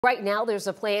Right now, there's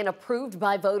a plan approved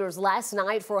by voters last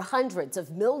night for hundreds of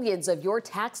millions of your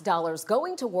tax dollars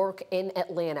going to work in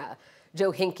Atlanta.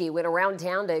 Joe Hinkie went around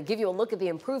town to give you a look at the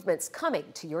improvements coming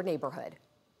to your neighborhood.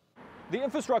 The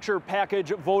infrastructure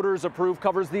package voters approved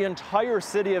covers the entire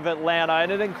city of Atlanta,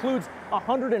 and it includes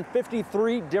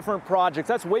 153 different projects.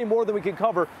 That's way more than we can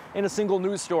cover in a single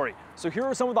news story. So here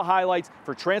are some of the highlights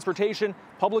for transportation,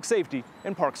 public safety,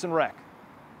 and Parks and Rec.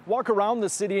 Walk around the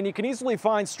city and you can easily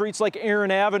find streets like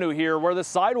Aaron Avenue here where the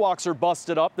sidewalks are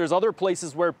busted up. There's other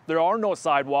places where there are no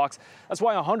sidewalks. That's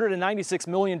why $196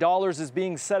 million is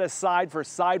being set aside for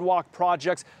sidewalk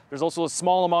projects. There's also a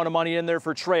small amount of money in there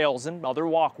for trails and other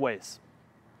walkways.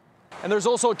 And there's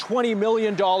also $20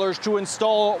 million to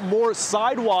install more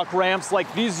sidewalk ramps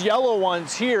like these yellow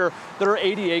ones here that are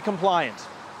ADA compliant.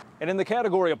 And in the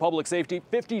category of public safety,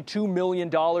 $52 million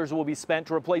will be spent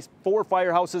to replace 4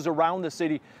 firehouses around the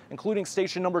city, including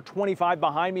station number 25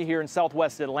 behind me here in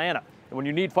southwest Atlanta. And when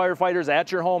you need firefighters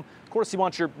at your home, of course you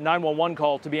want your 911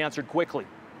 call to be answered quickly.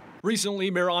 Recently,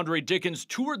 Mayor Andre Dickens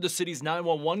toured the city's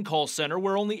 911 call center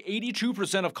where only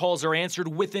 82% of calls are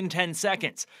answered within 10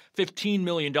 seconds. $15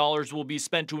 million will be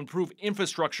spent to improve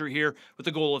infrastructure here with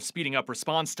the goal of speeding up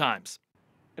response times.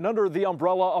 And under the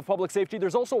umbrella of public safety,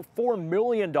 there's also $4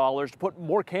 million to put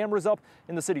more cameras up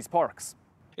in the city's parks.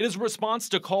 It is a response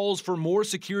to calls for more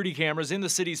security cameras in the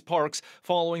city's parks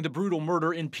following the brutal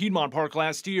murder in Piedmont Park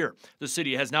last year. The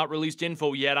city has not released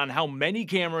info yet on how many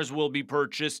cameras will be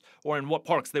purchased or in what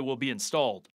parks they will be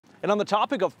installed. And on the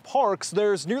topic of parks,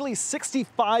 there's nearly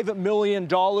 $65 million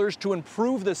to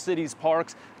improve the city's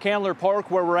parks. Candler Park,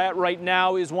 where we're at right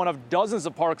now, is one of dozens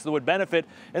of parks that would benefit.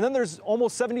 And then there's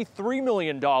almost $73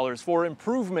 million for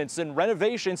improvements and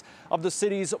renovations of the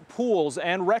city's pools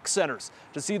and rec centers.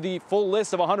 To see the full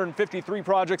list of 153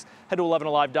 projects, head to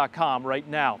 11alive.com right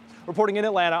now. Reporting in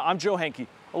Atlanta, I'm Joe Hinkie,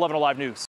 11 Alive News.